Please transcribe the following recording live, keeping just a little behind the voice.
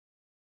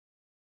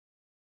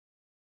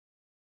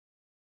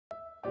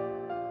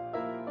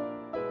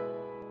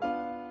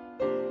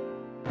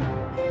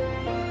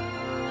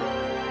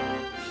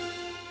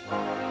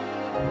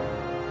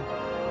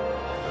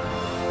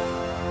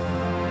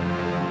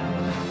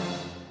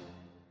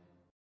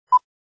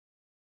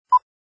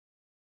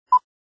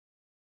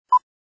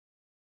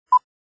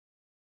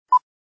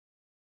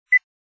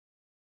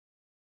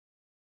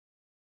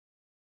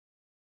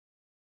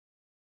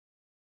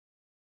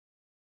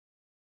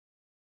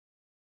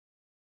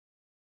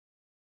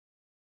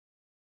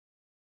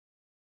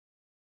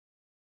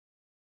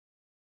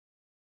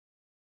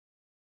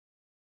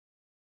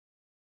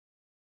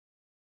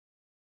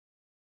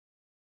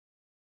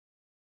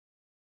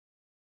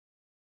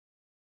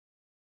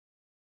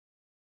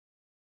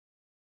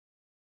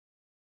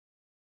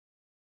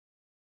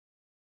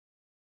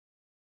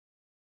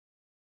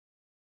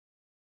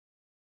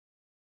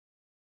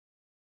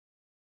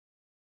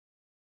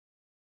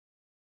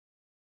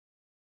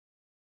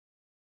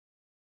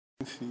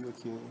Enfio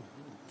aqui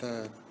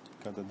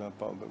cada da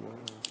pálpebra.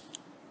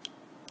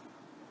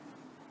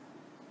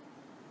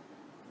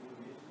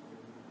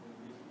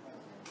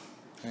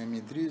 É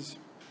medrise?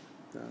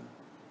 Tá.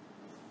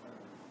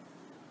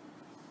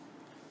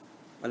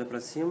 Olha pra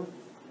cima,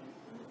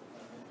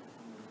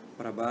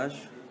 pra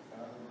baixo,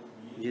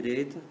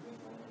 direita,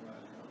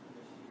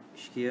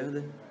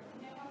 esquerda,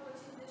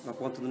 na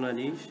ponta do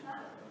nariz,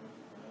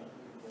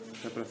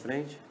 vai pra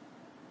frente.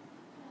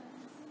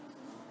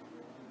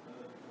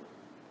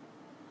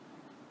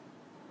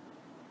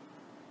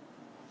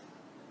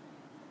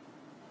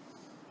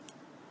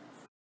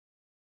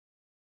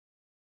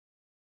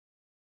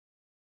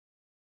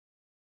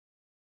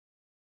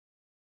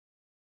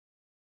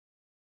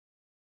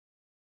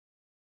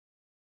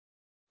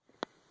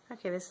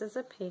 Okay, this is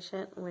a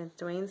patient with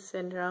Duane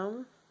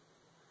Syndrome.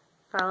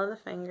 Follow the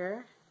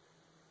finger.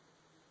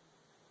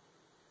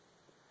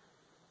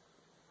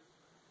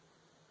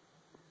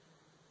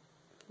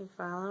 Keep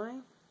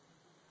following.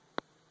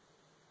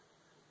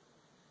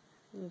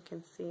 You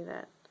can see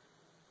that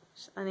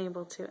she's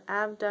unable to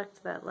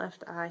abduct that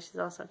left eye. She's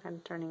also kind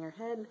of turning her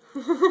head.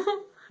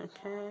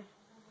 Okay.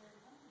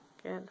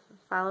 Good.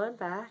 Follow it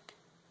back.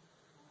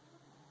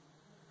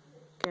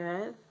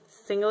 Good.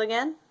 Single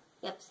again?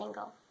 Yep,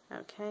 single.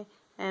 Okay,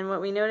 and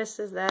what we notice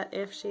is that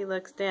if she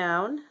looks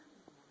down,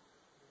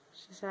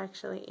 she's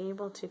actually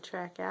able to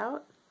track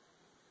out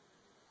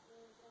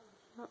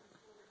a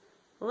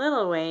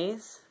little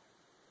ways.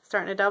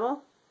 Starting to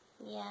double?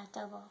 Yeah,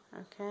 double.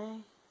 Okay.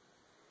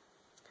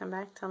 Let's come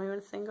back. Tell me when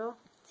it's single.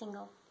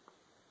 Single.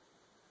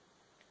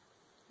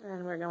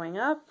 And we're going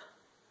up.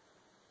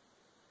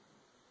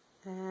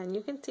 And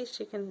you can see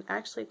she can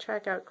actually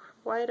track out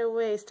quite a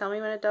ways. Tell me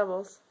when it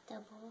doubles.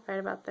 Double. Right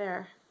about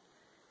there.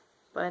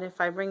 But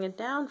if I bring it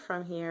down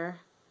from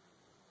here,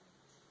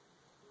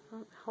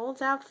 it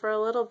holds out for a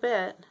little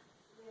bit.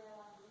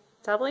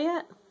 Double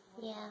yet?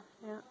 Yeah.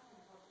 Yeah.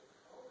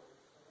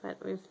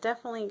 But we've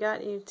definitely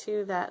got you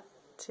to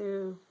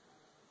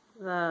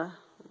the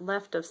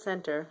left of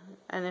center.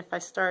 And if I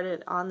start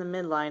it on the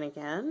midline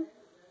again,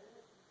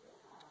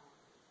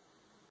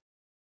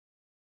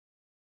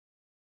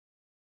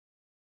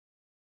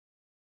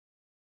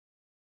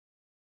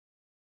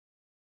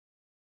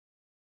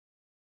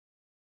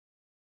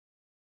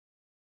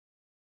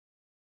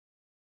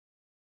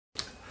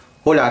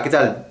 Hola, ¿qué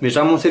tal? Me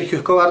llamo Sergio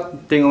Escobar,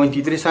 tengo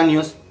 23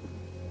 años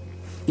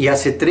y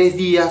hace 3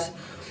 días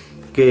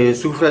que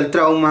sufro el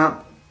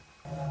trauma.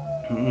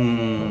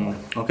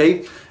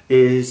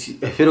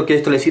 Espero que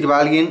esto le sirva a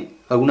alguien,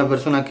 a alguna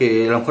persona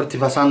que a lo mejor esté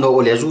pasando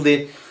o le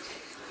ayude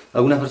a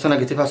alguna persona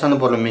que esté pasando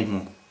por lo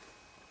mismo.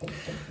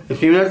 El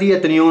primer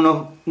día tenía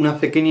una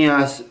pequeña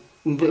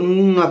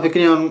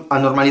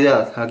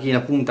anormalidad aquí en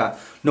la punta,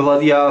 no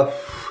podía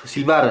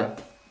silbar.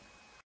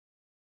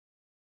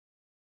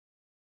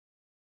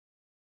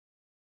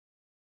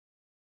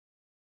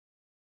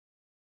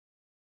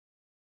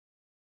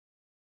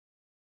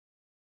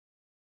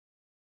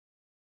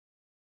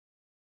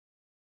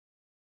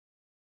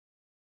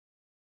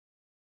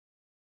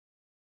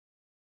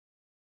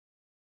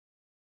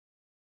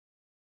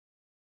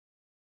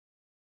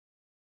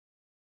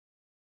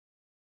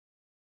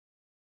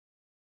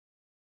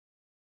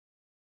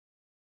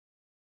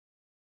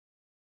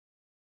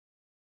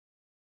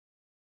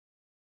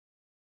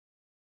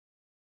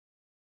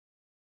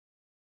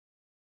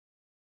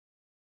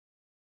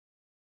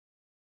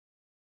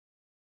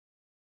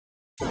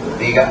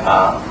 Diga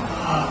A.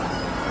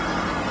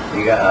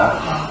 Diga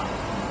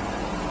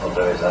A.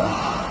 Otra vez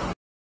A.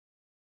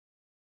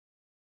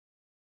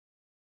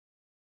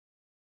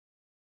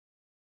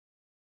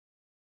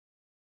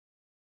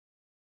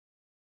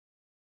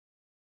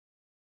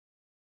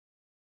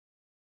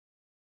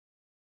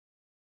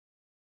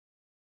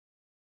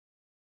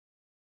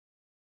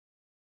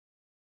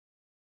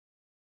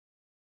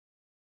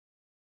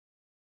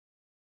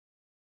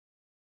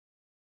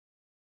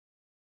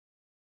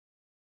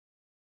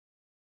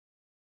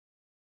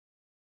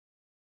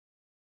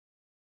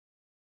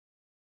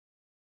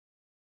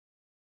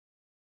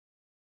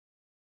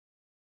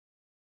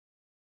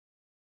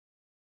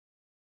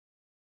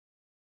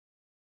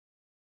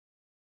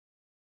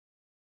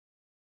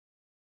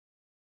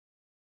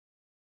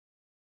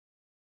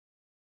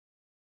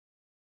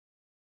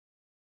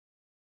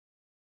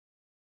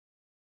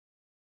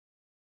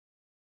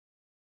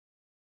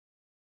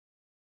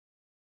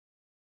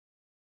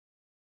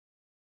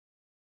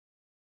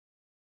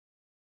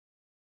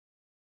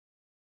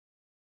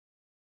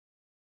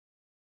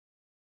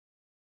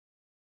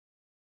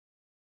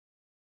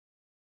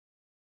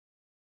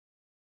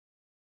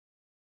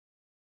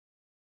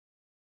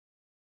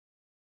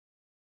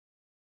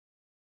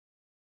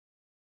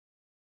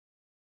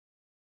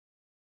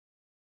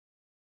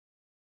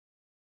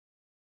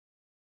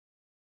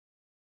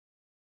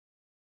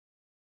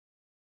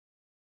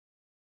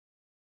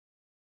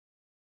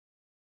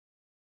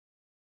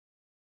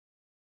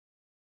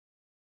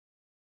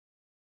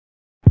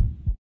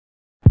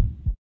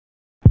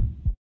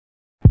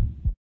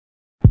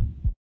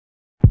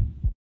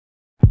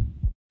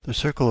 The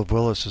circle of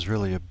Willis is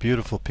really a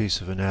beautiful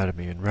piece of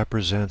anatomy and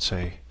represents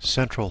a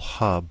central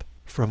hub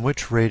from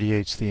which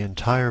radiates the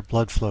entire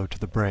blood flow to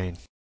the brain.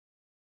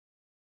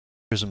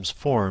 Aneurysms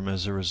form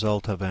as a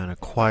result of an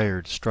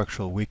acquired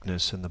structural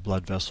weakness in the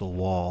blood vessel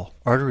wall.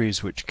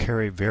 Arteries which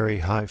carry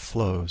very high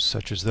flows,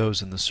 such as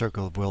those in the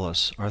circle of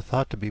Willis, are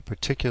thought to be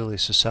particularly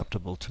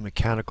susceptible to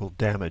mechanical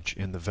damage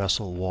in the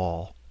vessel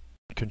wall.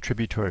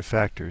 Contributory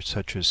factors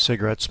such as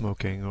cigarette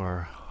smoking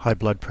or high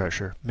blood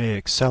pressure may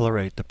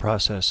accelerate the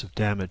process of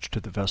damage to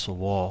the vessel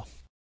wall.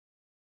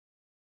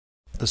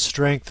 The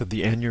strength of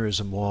the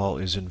aneurysm wall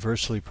is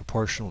inversely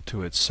proportional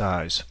to its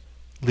size.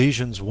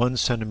 Lesions 1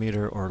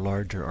 centimeter or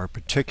larger are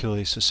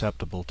particularly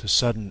susceptible to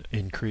sudden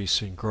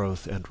increase in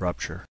growth and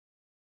rupture.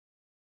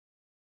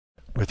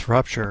 With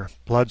rupture,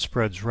 blood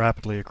spreads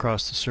rapidly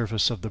across the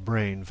surface of the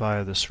brain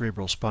via the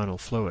cerebral spinal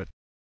fluid.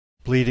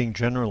 Bleeding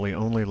generally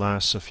only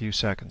lasts a few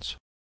seconds.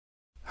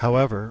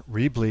 However,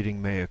 rebleeding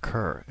may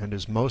occur and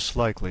is most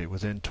likely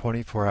within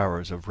 24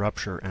 hours of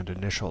rupture and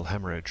initial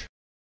hemorrhage.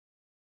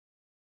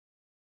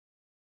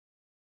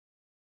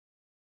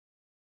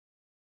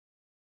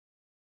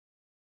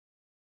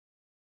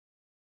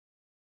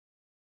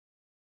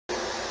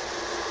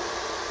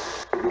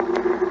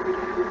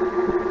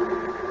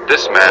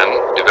 This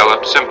man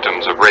developed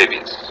symptoms of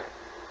rabies.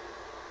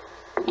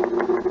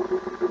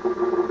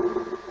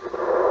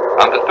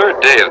 On the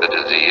third day of the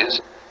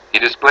disease, he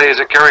displays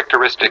a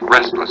characteristic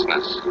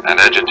restlessness and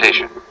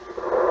agitation.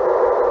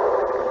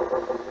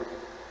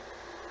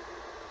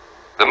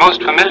 The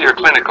most familiar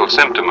clinical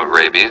symptom of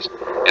rabies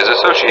is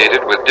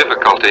associated with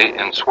difficulty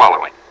in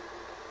swallowing.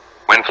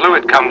 When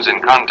fluid comes in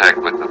contact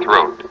with the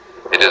throat,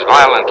 it is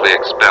violently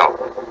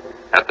expelled,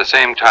 at the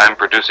same time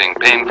producing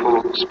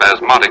painful,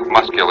 spasmodic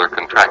muscular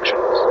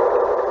contractions,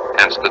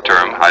 hence the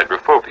term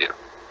hydrophobia,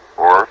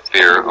 or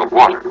fear of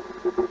water.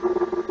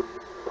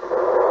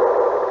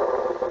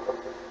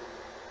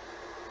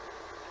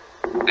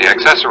 The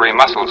accessory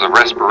muscles of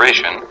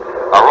respiration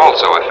are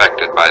also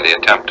affected by the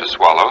attempt to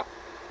swallow,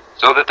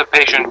 so that the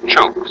patient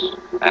chokes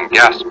and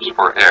gasps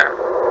for air.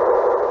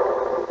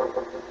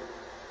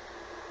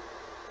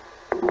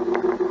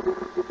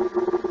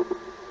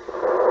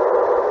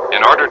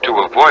 In order to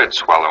avoid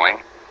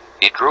swallowing,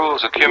 he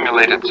drools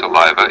accumulated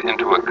saliva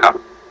into a cup.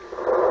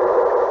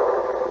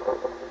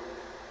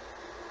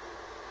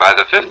 By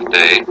the 5th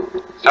day,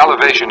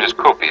 salivation is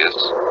copious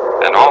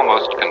and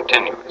almost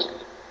continuous.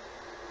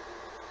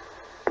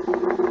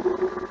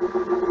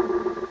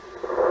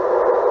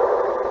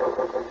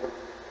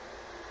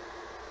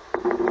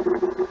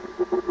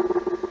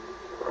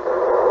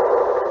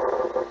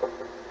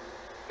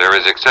 There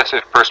is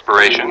excessive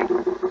perspiration,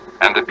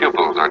 and the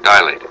pupils are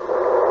dilated.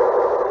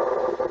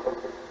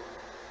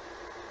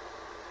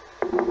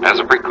 As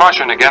a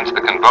precaution against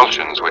the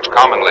convulsions which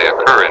commonly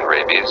occur in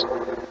rabies,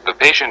 the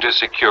patient is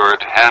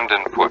secured hand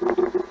and foot.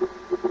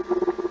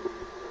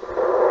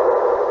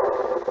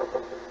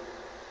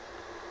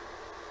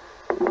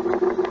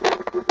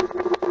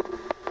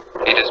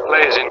 He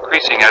displays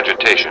increasing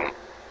agitation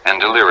and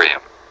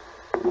delirium.